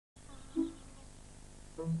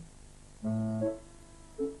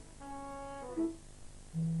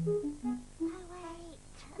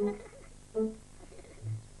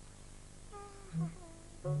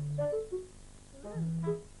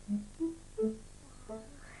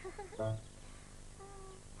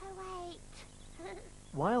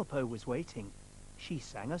While Po was waiting, she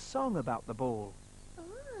sang a song about the ball. Ooh.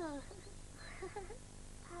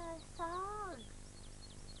 Her song.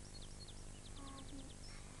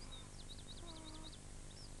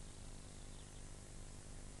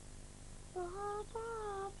 Ba, ba,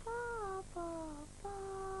 ba, ba, ba.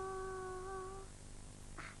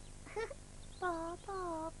 Ba, ba,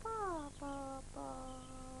 ba, ba, ba.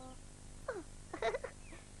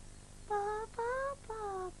 Ba, ba, ba,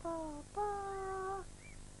 ba, ba.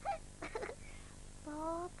 Ba,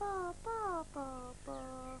 ba, ba, ba, ba.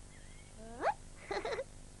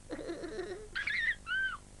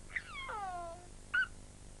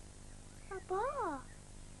 A ball.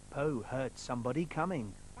 Po heard somebody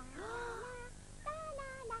coming.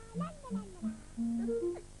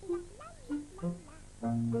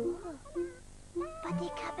 Buddy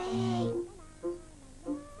coming.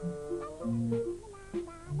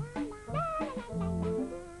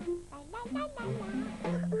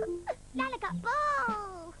 Lala got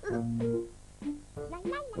ball. Lala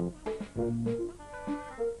got ball.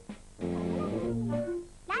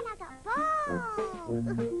 Lala got ball.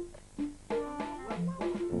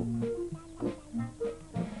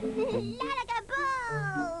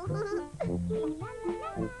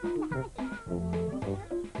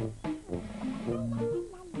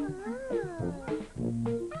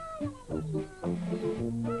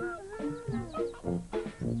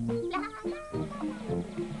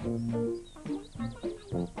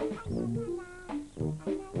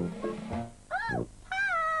 Oh,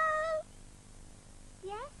 Paul!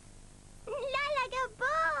 Yes? Lala got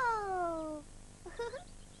ball.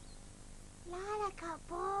 Lala got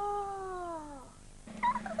ball. Lala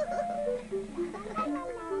got ball.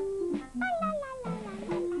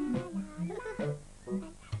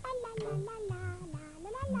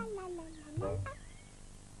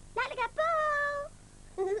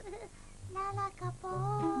 Lala got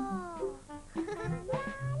ball.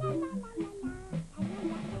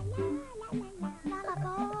 Lala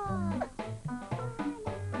ball.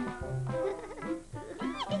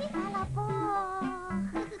 Lala ball.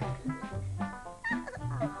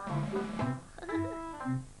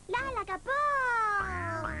 Lala got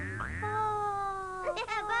ball. Ball.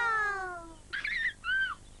 Ball.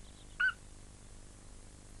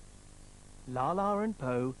 Lala and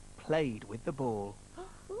Po played with the ball.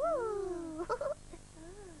 Ooh.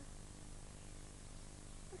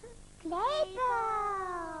 Play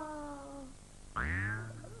ball.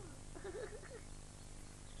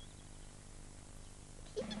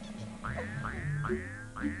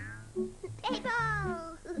 Play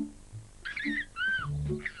ball.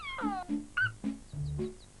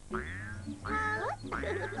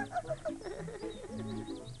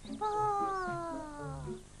 Ball.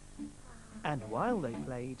 And while they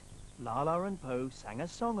played, Lala and Po sang a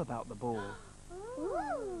song about the ball.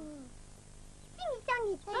 Ooh. Singy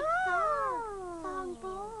songy ball. Song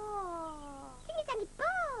ball. Singy songy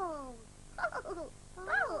ball.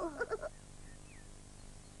 Ball.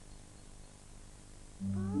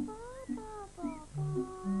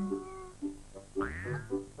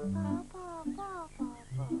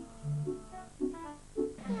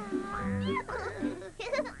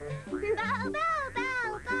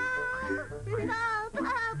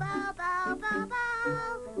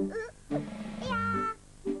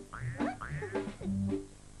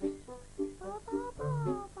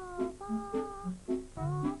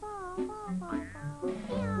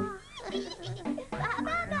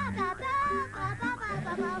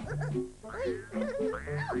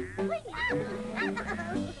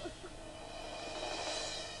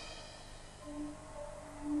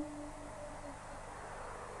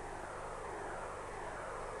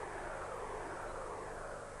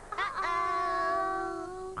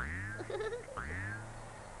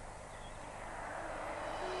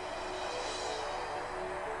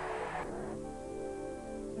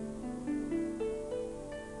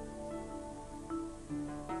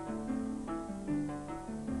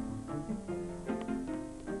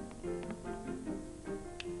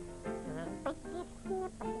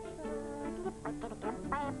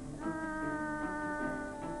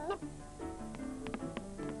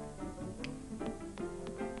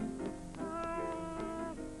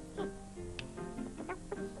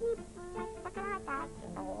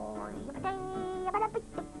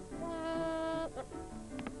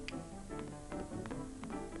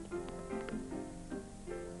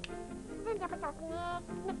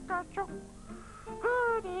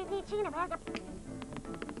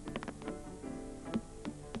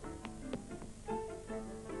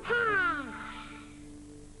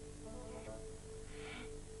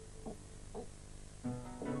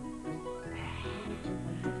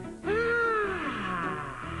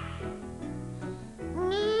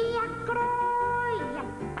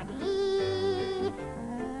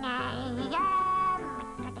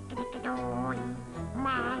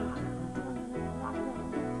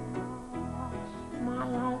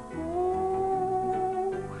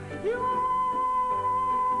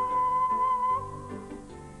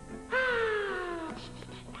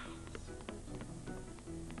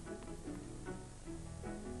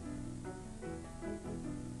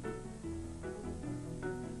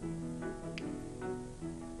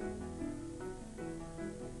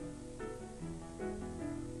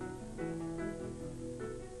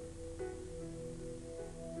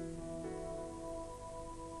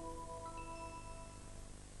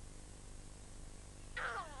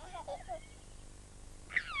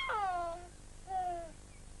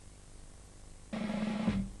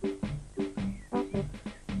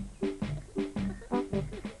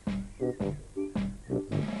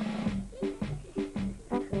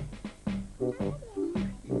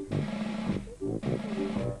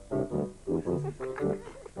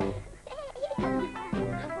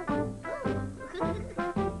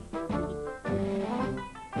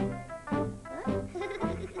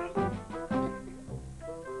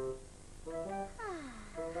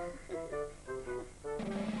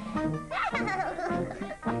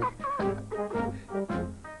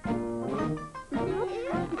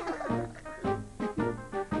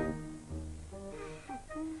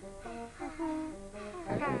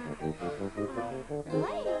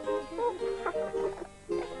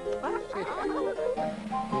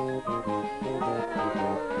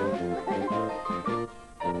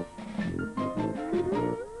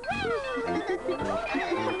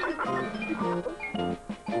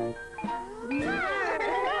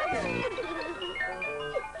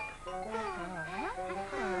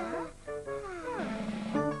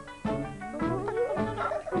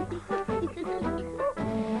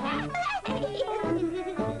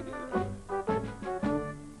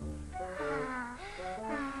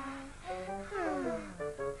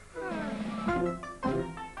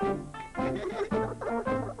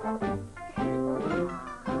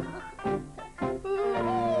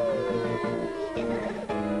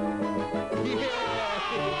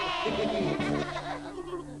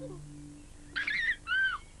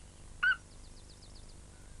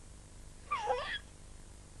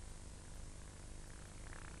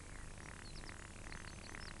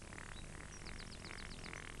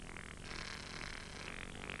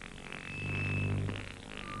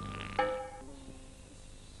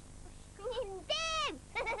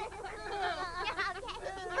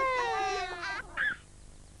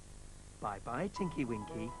 Bye-bye, Tinky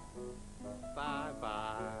Winky.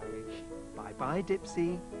 Bye-bye. Bye-bye,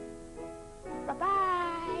 Dipsy.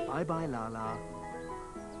 Bye-bye. Bye-bye, Lala.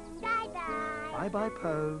 Bye-bye. Bye-bye,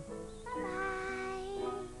 Po. Bye-bye.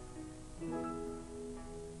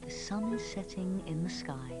 The sun is setting in the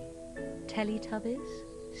sky. Teletubbies,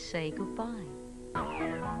 say goodbye.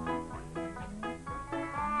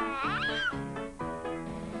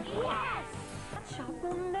 Yes! That shot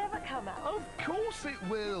will never come out. Of course it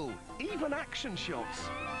will. Even action shots.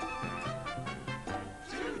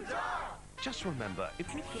 Just remember, if...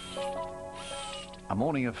 A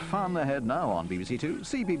morning of fun ahead now on BBC Two,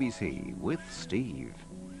 CBBC with Steve.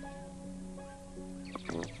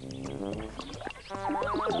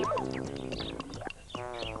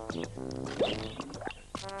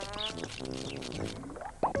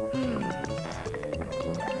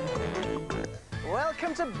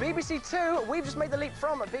 Welcome to BBC Two. We've just made the leap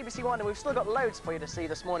from BBC One and we've still got loads for you to see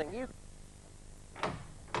this morning. You